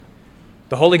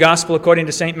The Holy Gospel according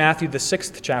to St. Matthew, the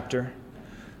 6th chapter.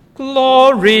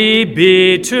 Glory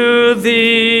be to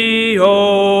thee,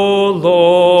 O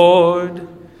Lord.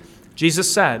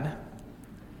 Jesus said,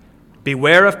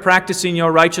 "Beware of practicing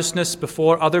your righteousness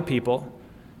before other people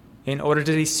in order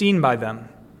to be seen by them,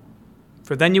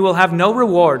 for then you will have no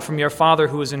reward from your Father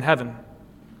who is in heaven.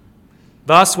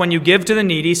 Thus, when you give to the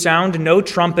needy, sound no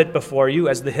trumpet before you,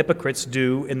 as the hypocrites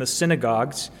do in the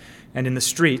synagogues and in the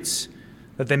streets,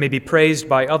 that they may be praised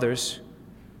by others.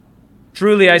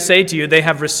 Truly, I say to you, they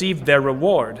have received their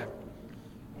reward.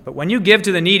 But when you give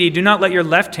to the needy, do not let your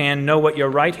left hand know what your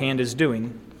right hand is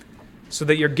doing, so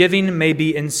that your giving may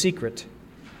be in secret.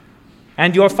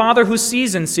 And your Father who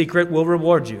sees in secret will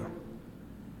reward you.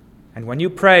 And when you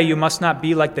pray, you must not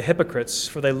be like the hypocrites,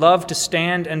 for they love to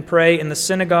stand and pray in the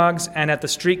synagogues and at the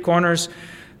street corners,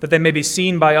 that they may be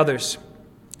seen by others.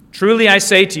 Truly, I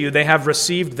say to you, they have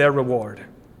received their reward.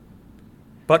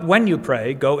 But when you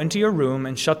pray, go into your room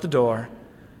and shut the door,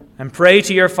 and pray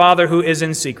to your Father who is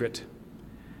in secret.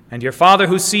 And your Father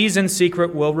who sees in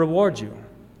secret will reward you.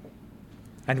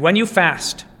 And when you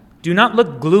fast, do not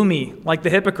look gloomy like the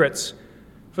hypocrites,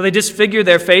 for they disfigure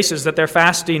their faces that their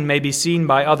fasting may be seen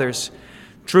by others.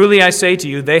 Truly I say to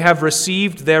you, they have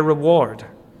received their reward.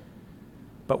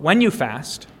 But when you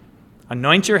fast,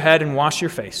 anoint your head and wash your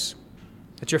face,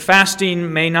 that your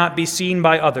fasting may not be seen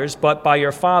by others, but by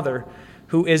your Father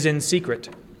who is in secret.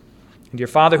 And your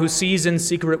Father who sees in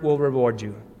secret will reward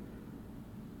you.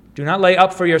 Do not lay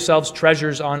up for yourselves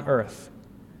treasures on earth,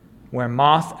 where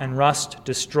moth and rust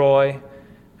destroy,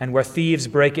 and where thieves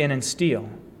break in and steal.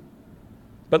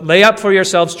 But lay up for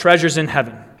yourselves treasures in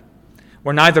heaven,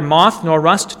 where neither moth nor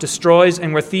rust destroys,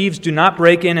 and where thieves do not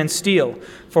break in and steal.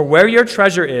 For where your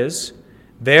treasure is,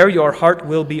 there your heart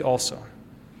will be also."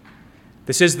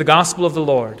 This is the gospel of the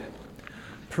Lord.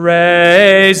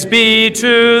 Praise be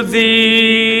to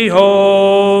thee,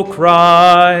 O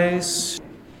Christ.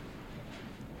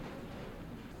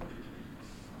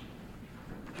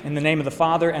 In the name of the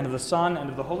Father, and of the Son, and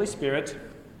of the Holy Spirit,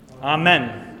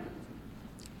 Amen.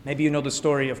 Maybe you know the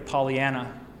story of Pollyanna.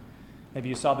 Maybe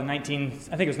you saw the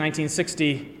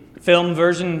 1960 film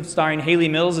version starring Hayley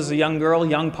Mills as a young girl,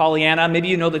 young Pollyanna. Maybe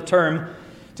you know the term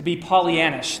to be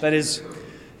Pollyannish, that is,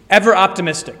 ever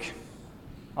optimistic,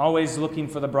 always looking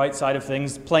for the bright side of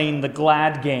things, playing the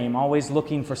glad game, always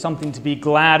looking for something to be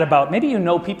glad about. Maybe you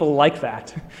know people like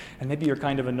that, and maybe you're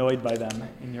kind of annoyed by them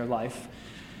in your life.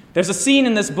 There's a scene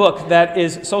in this book that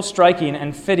is so striking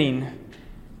and fitting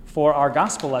for our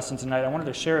gospel lesson tonight. I wanted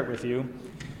to share it with you.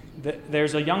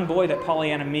 There's a young boy that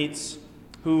Pollyanna meets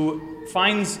who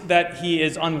finds that he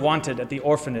is unwanted at the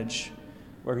orphanage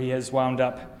where he has wound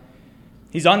up.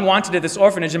 He's unwanted at this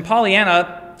orphanage, and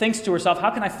Pollyanna thinks to herself,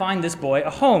 how can I find this boy a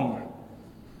home?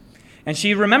 And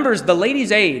she remembers the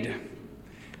Ladies' Aid,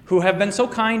 who have been so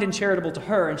kind and charitable to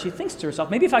her, and she thinks to herself,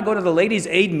 maybe if I go to the Ladies'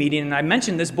 Aid meeting and I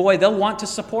mention this boy, they'll want to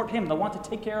support him, they'll want to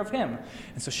take care of him.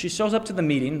 And so she shows up to the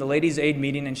meeting, the Ladies' Aid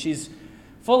meeting, and she's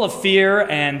full of fear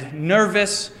and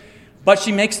nervous, but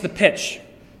she makes the pitch.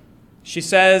 She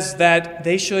says that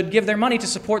they should give their money to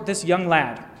support this young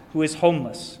lad who is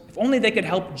homeless. If only they could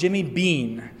help Jimmy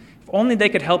Bean. If only they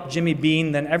could help Jimmy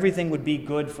Bean, then everything would be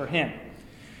good for him.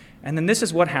 And then this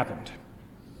is what happened.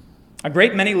 A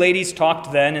great many ladies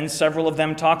talked then, and several of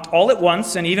them talked all at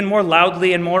once, and even more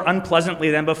loudly and more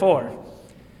unpleasantly than before.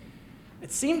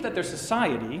 It seemed that their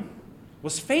society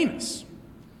was famous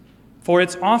for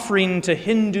its offering to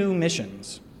Hindu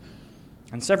missions.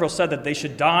 And several said that they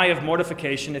should die of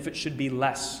mortification if it should be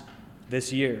less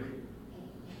this year.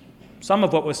 Some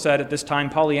of what was said at this time,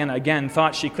 Pollyanna again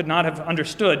thought she could not have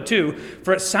understood too,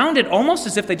 for it sounded almost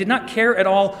as if they did not care at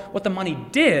all what the money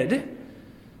did,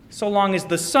 so long as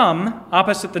the sum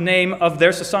opposite the name of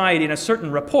their society in a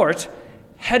certain report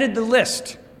headed the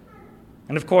list.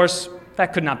 And of course,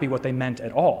 that could not be what they meant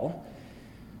at all.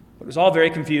 It was all very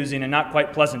confusing and not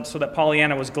quite pleasant, so that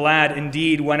Pollyanna was glad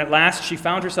indeed when at last she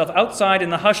found herself outside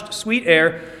in the hushed, sweet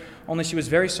air, only she was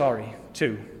very sorry,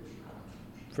 too.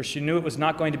 For she knew it was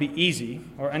not going to be easy,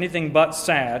 or anything but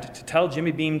sad, to tell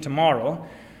Jimmy Bean tomorrow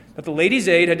that the Ladies'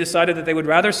 Aid had decided that they would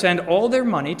rather send all their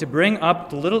money to bring up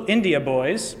the little India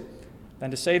boys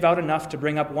than to save out enough to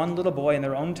bring up one little boy in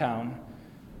their own town,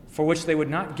 for which they would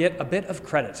not get a bit of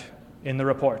credit in the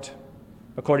report,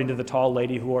 according to the tall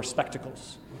lady who wore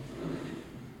spectacles.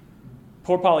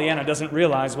 Poor Pollyanna doesn't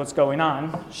realize what's going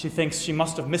on. She thinks she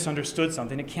must have misunderstood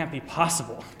something. It can't be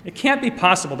possible. It can't be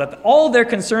possible that all they're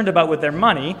concerned about with their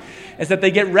money is that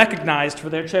they get recognized for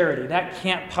their charity. That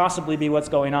can't possibly be what's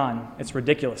going on. It's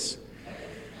ridiculous.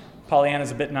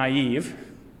 Pollyanna's a bit naive.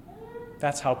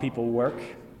 That's how people work.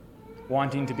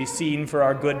 wanting to be seen for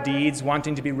our good deeds,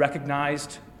 wanting to be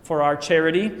recognized for our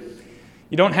charity.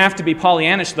 You don't have to be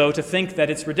Pollyannish, though, to think that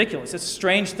it's ridiculous. It's a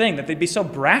strange thing that they'd be so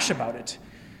brash about it.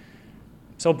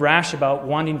 So brash about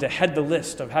wanting to head the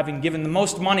list of having given the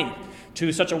most money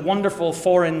to such a wonderful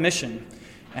foreign mission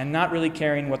and not really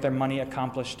caring what their money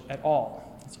accomplished at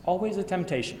all. It's always a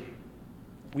temptation.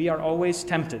 We are always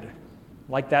tempted,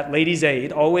 like that Ladies'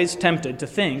 Aid, always tempted to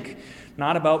think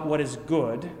not about what is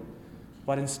good,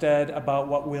 but instead about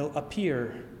what will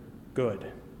appear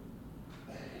good.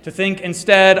 To think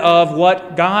instead of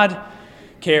what God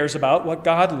cares about, what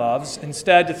God loves,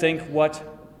 instead to think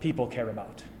what people care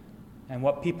about and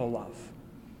what people love.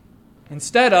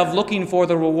 Instead of looking for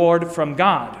the reward from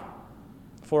God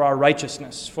for our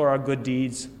righteousness, for our good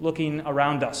deeds, looking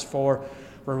around us for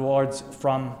rewards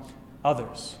from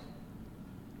others.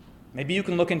 Maybe you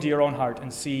can look into your own heart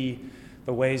and see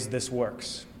the ways this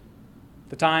works.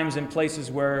 The times and places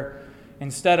where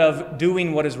instead of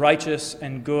doing what is righteous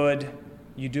and good,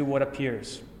 you do what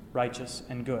appears righteous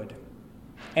and good.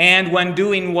 And when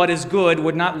doing what is good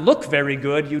would not look very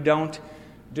good, you don't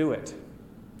do it.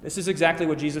 This is exactly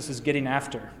what Jesus is getting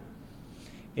after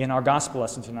in our gospel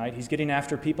lesson tonight. He's getting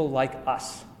after people like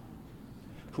us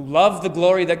who love the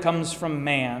glory that comes from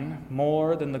man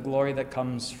more than the glory that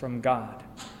comes from God.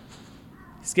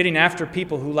 He's getting after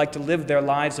people who like to live their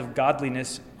lives of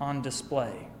godliness on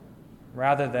display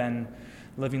rather than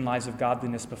living lives of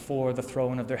godliness before the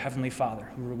throne of their heavenly Father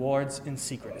who rewards in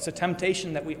secret. It's a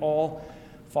temptation that we all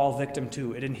fall victim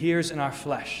to. It inheres in our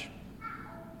flesh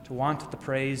to want the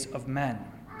praise of men,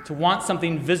 to want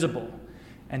something visible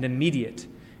and immediate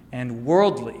and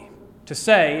worldly, to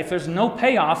say, if there's no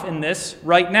payoff in this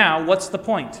right now, what's the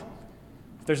point?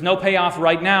 If there's no payoff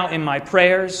right now in my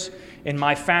prayers, in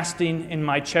my fasting, in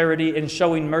my charity, in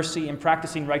showing mercy, in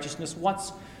practicing righteousness,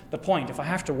 what's the point? If I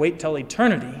have to wait till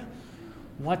eternity,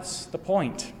 what's the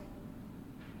point?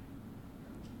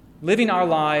 Living our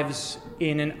lives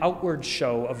in an outward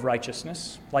show of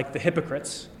righteousness, like the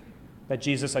hypocrites that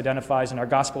Jesus identifies in our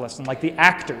gospel lesson, like the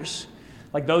actors,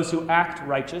 like those who act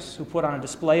righteous, who put on a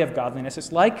display of godliness.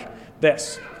 It's like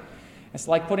this. It's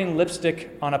like putting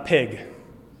lipstick on a pig.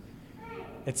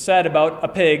 It's said about a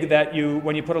pig that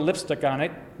when you put lipstick on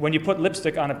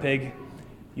a pig,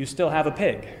 you still have a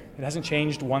pig. It hasn't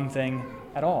changed one thing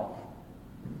at all.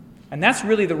 And that's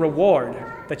really the reward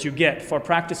that you get for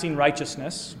practicing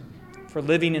righteousness, for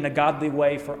living in a godly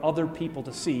way for other people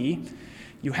to see.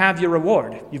 You have your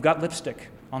reward. You've got lipstick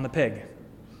on the pig.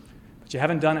 But you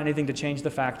haven't done anything to change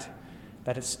the fact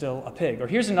that it's still a pig. Or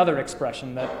here's another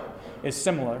expression that is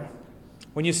similar.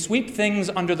 When you sweep things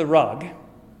under the rug,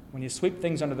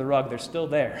 they're still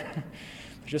there. They're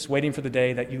just waiting for the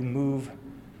day that you move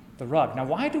the rug. Now,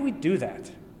 why do we do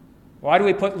that? Why do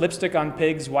we put lipstick on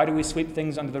pigs? Why do we sweep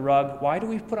things under the rug? Why do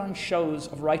we put on shows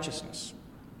of righteousness?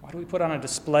 Why do we put on a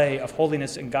display of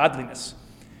holiness and godliness?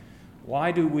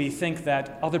 Why do we think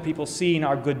that other people seeing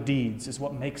our good deeds is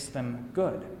what makes them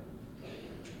good?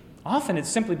 Often it's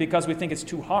simply because we think it's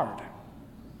too hard.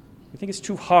 We think it's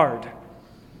too hard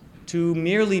to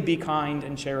merely be kind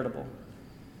and charitable,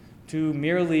 to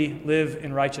merely live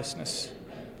in righteousness,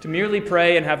 to merely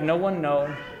pray and have no one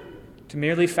know, to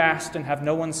merely fast and have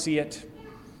no one see it.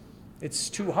 It's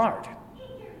too hard.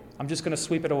 I'm just going to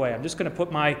sweep it away. I'm just going to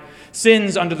put my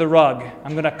sins under the rug.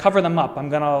 I'm going to cover them up. I'm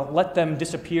going to let them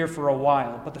disappear for a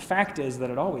while. But the fact is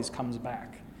that it always comes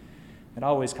back. It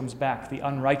always comes back. The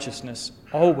unrighteousness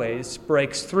always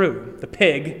breaks through. The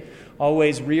pig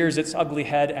always rears its ugly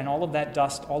head, and all of that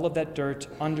dust, all of that dirt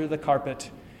under the carpet,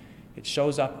 it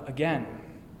shows up again.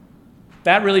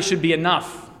 That really should be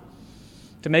enough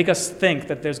to make us think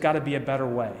that there's got to be a better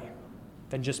way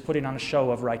than just putting on a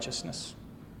show of righteousness,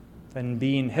 than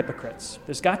being hypocrites.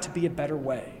 There's got to be a better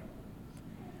way.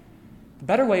 The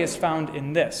better way is found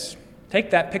in this.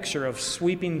 Take that picture of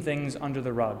sweeping things under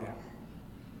the rug.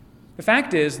 The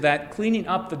fact is that cleaning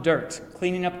up the dirt,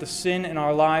 cleaning up the sin in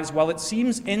our lives, while it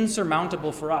seems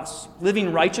insurmountable for us,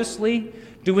 living righteously,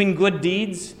 doing good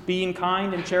deeds, being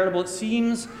kind and charitable, it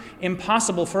seems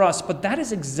impossible for us, but that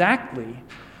is exactly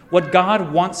what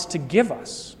God wants to give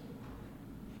us.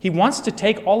 He wants to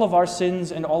take all of our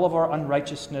sins and all of our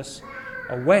unrighteousness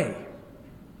away.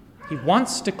 He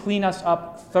wants to clean us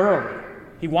up thoroughly.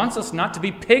 He wants us not to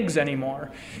be pigs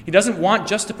anymore. He doesn't want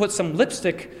just to put some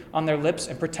lipstick on their lips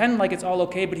and pretend like it's all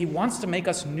okay, but he wants to make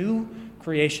us new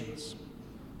creations.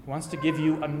 He wants to give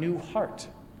you a new heart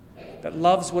that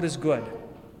loves what is good.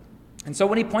 And so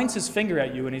when he points his finger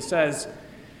at you and he says,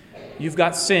 you've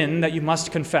got sin that you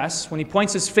must confess, when he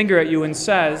points his finger at you and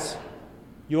says,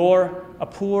 you're a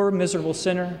poor, miserable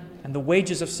sinner, and the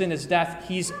wages of sin is death,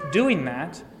 he's doing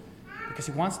that Because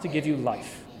he wants to give you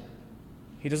life.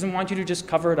 He doesn't want you to just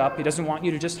cover it up. He doesn't want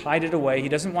you to just hide it away. He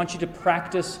doesn't want you to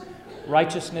practice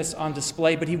righteousness on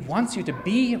display, but he wants you to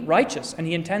be righteous, and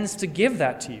he intends to give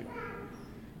that to you,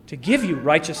 to give you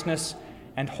righteousness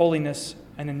and holiness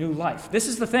and a new life. This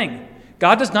is the thing.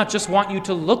 God does not just want you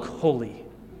to look holy,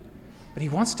 but he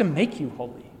wants to make you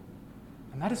holy.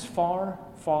 And that is far,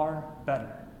 far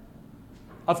better.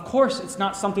 Of course, it's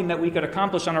not something that we could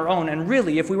accomplish on our own, and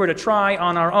really, if we were to try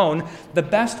on our own, the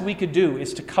best we could do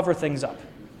is to cover things up.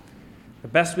 The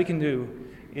best we can do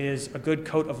is a good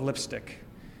coat of lipstick.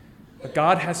 But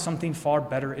God has something far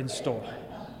better in store.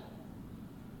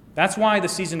 That's why the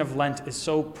season of Lent is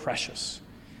so precious.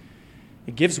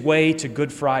 It gives way to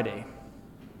Good Friday.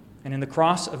 And in the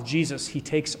cross of Jesus, he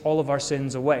takes all of our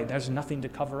sins away. There's nothing to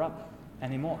cover up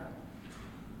anymore.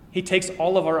 He takes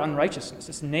all of our unrighteousness.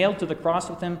 It's nailed to the cross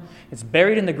with him. It's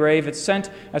buried in the grave. It's sent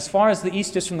as far as the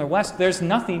east is from the west. There's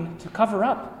nothing to cover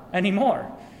up anymore.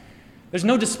 There's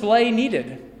no display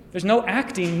needed. There's no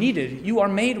acting needed. You are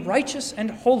made righteous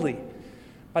and holy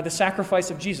by the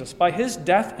sacrifice of Jesus. By his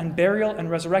death and burial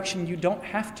and resurrection, you don't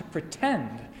have to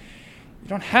pretend. You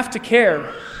don't have to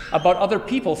care about other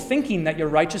people thinking that you're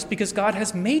righteous because God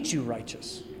has made you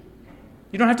righteous.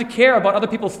 You don't have to care about other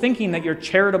people thinking that you're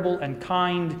charitable and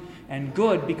kind and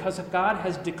good because God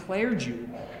has declared you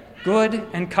good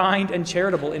and kind and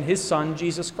charitable in his Son,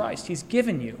 Jesus Christ. He's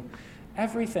given you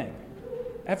everything,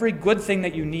 every good thing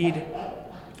that you need,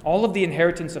 all of the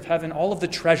inheritance of heaven, all of the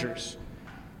treasures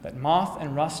that moth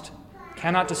and rust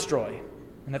cannot destroy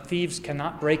and that thieves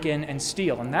cannot break in and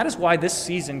steal. And that is why this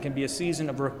season can be a season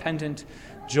of repentant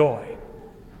joy.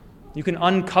 You can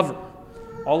uncover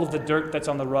all of the dirt that's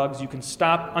on the rugs. You can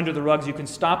stop under the rugs. You can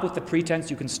stop with the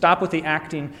pretense. You can stop with the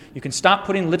acting. You can stop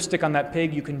putting lipstick on that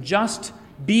pig. You can just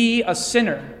be a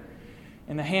sinner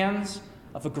in the hands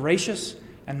of a gracious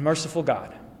and merciful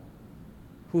God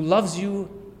who loves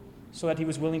you so that he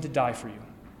was willing to die for you,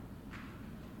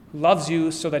 who loves you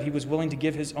so that he was willing to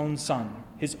give his own Son,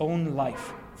 his own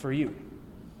life for you.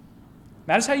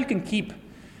 That is how you can keep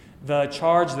the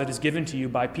charge that is given to you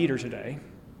by Peter today.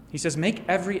 He says, make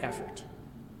every effort.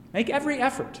 Make every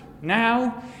effort.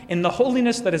 Now, in the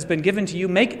holiness that has been given to you,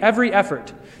 make every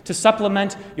effort to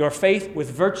supplement your faith with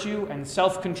virtue and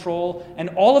self-control and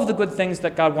all of the good things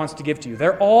that God wants to give to you.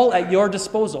 They're all at your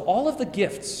disposal. All of the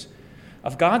gifts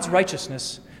of God's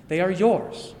righteousness, they are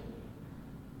yours.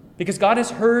 Because God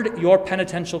has heard your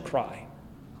penitential cry.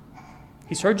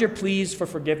 He's heard your pleas for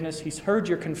forgiveness. He's heard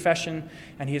your confession,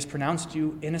 and he has pronounced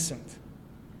you innocent.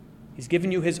 He's given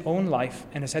you his own life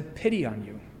and has had pity on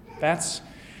you. That's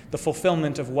the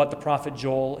fulfillment of what the prophet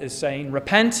Joel is saying.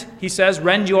 Repent, he says,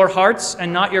 rend your hearts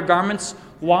and not your garments.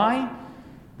 Why?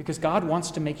 Because God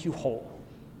wants to make you whole.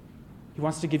 He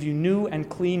wants to give you new and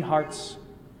clean hearts.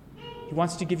 He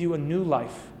wants to give you a new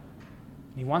life.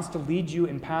 He wants to lead you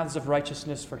in paths of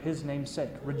righteousness for his name's sake.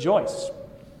 Rejoice.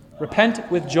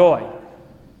 Repent with joy.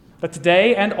 But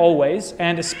today and always,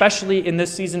 and especially in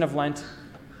this season of Lent,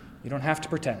 you don't have to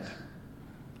pretend.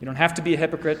 You don't have to be a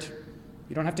hypocrite.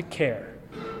 You don't have to care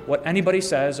what anybody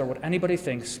says or what anybody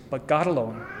thinks, but God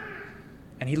alone.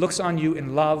 And he looks on you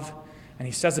in love, and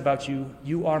he says about you,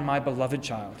 you are my beloved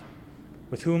child,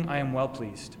 with whom I am well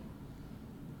pleased.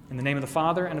 In the name of the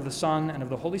Father, and of the Son, and of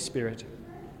the Holy Spirit,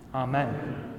 amen.